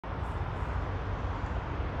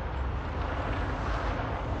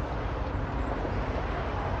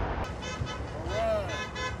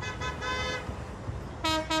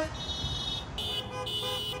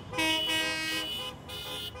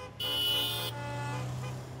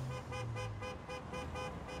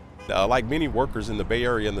Like many workers in the Bay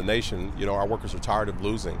Area and the nation, our workers are tired of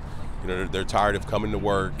losing. They're tired of coming to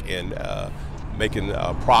work and making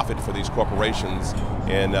profit for these corporations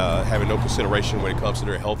and having no consideration when it comes to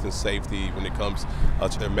their health and safety, when it comes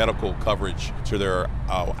to their medical coverage, to their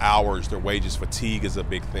hours, their wages. Fatigue is a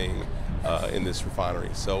big thing in this refinery.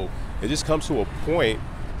 So it just comes to a point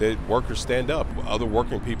that workers stand up. Other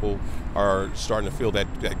working people are starting to feel that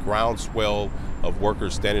groundswell of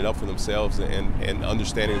workers standing up for themselves and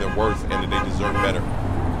understanding their worth and that they deserve better.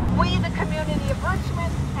 We, the community of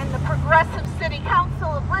Richmond and the Progressive City Council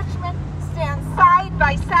of Richmond, stand side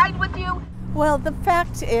by side with you. Well, the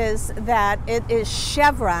fact is that it is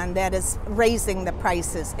Chevron that is raising the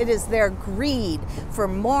prices. It is their greed for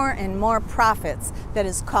more and more profits that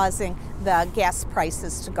is causing the gas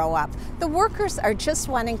prices to go up. The workers are just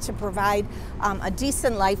wanting to provide a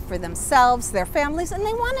decent life for themselves, their families, and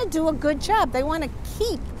they want to do a good job. They want to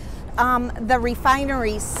keep the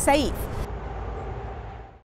refinery safe.